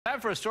Time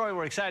for a story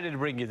we're excited to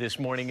bring you this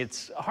morning.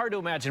 It's hard to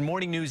imagine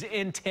morning news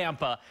in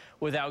Tampa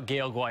without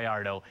Gayle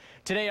Guyardo.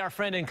 Today, our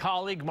friend and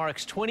colleague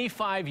marks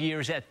 25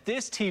 years at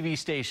this TV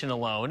station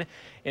alone.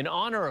 In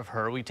honor of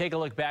her, we take a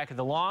look back at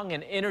the long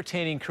and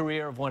entertaining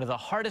career of one of the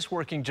hardest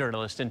working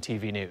journalists in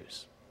TV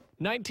news.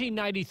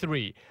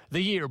 1993,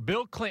 the year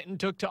Bill Clinton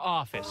took to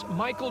office.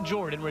 Michael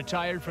Jordan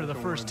retired for the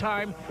first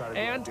time,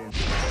 and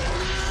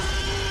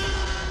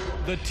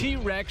the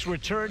T-Rex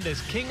returned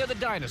as king of the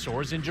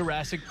dinosaurs in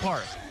Jurassic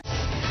Park.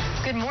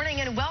 Good morning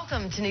and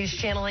welcome to News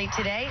Channel 8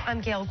 Today. I'm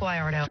Gayle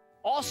Guyardo.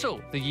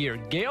 Also the year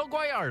Gayle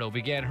Guyardo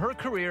began her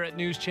career at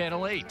News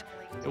Channel 8.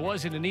 It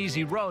wasn't an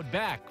easy road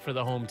back for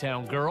the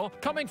hometown girl.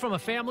 Coming from a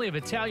family of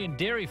Italian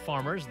dairy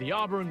farmers, the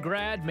Auburn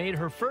grad made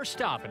her first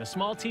stop in a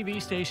small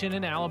TV station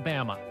in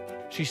Alabama.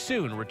 She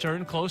soon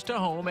returned close to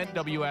home at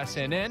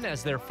WSNN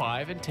as their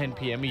 5 and 10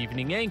 p.m.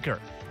 evening anchor.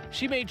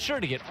 She made sure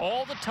to get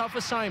all the tough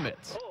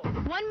assignments.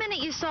 1 minute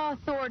you saw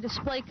Thor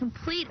display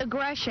complete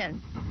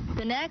aggression.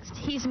 The next,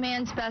 he's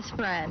man's best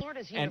friend.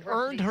 And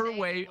earned her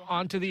way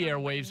onto the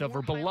airwaves of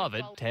her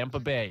beloved Tampa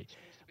Bay.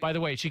 By the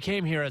way, she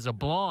came here as a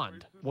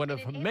blonde, one of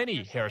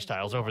many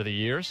hairstyles over the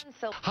years.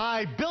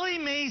 Hi, Billy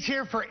Mays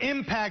here for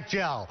Impact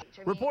Gel.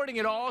 Reporting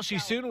it all, she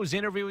soon was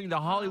interviewing the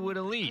Hollywood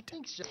elite.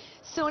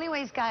 So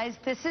anyways, guys,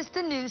 this is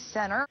the news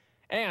center.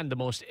 And the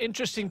most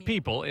interesting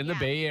people in the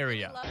Bay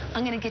Area.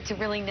 I'm going to get to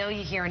really know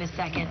you here in a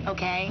second,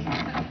 okay?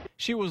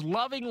 She was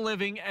loving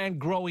living and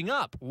growing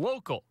up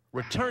local,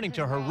 returning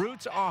to her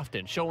roots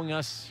often, showing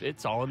us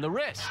it's all in the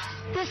wrist.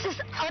 This is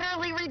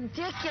utterly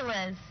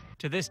ridiculous.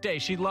 To this day,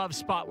 she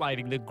loves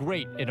spotlighting the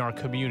great in our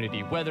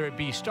community, whether it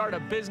be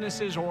startup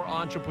businesses or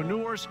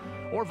entrepreneurs,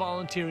 or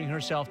volunteering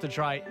herself to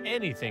try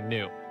anything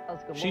new.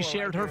 She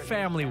shared her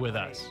family with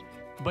us.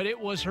 But it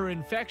was her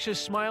infectious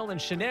smile and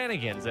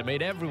shenanigans that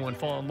made everyone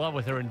fall in love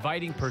with her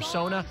inviting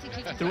persona.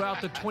 Throughout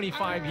the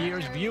 25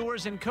 years,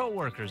 viewers and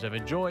co-workers have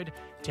enjoyed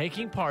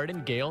taking part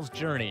in Gayle's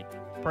journey,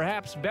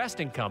 perhaps best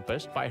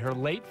encompassed by her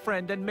late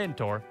friend and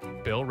mentor,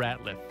 Bill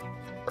Ratliff.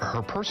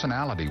 Her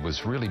personality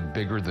was really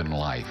bigger than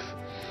life,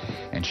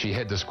 and she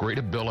had this great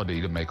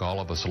ability to make all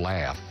of us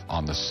laugh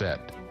on the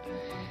set.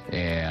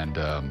 And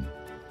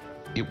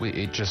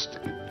it just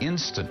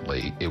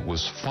instantly, it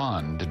was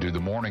fun to do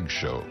the morning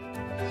show.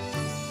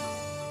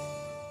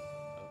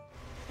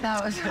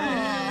 That was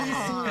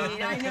really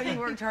sweet. I know you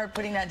worked hard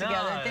putting that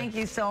together. Thank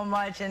you so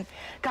much. And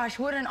gosh,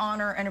 what an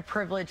honor and a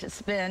privilege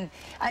it's been.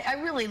 I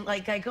really,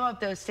 I go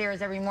up those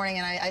stairs every morning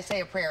and I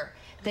say a prayer,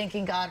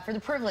 thanking God for the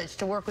privilege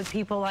to work with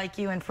people like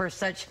you and for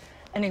such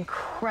an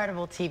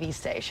incredible TV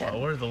station.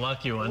 Well, we're the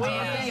lucky ones.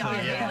 Thank you.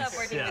 We love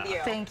working with you.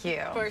 Thank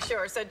you. For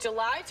sure. So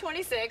July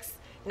 26th,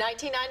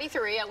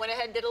 1993, I went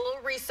ahead and did a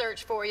little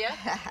research for you,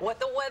 what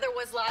the weather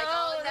was like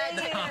on that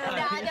day.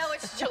 Now, I know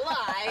it's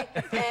July,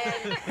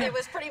 and it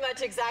was pretty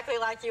much exactly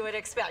like you would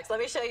expect. So let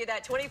me show you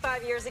that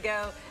 25 years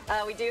ago.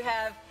 We do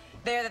have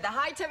there that the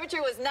high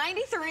temperature was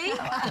 93,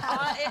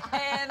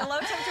 and the low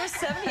temperature was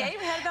 78.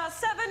 We had about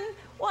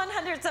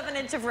 1/107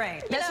 inch of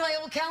rain. That's my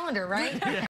old calendar, right?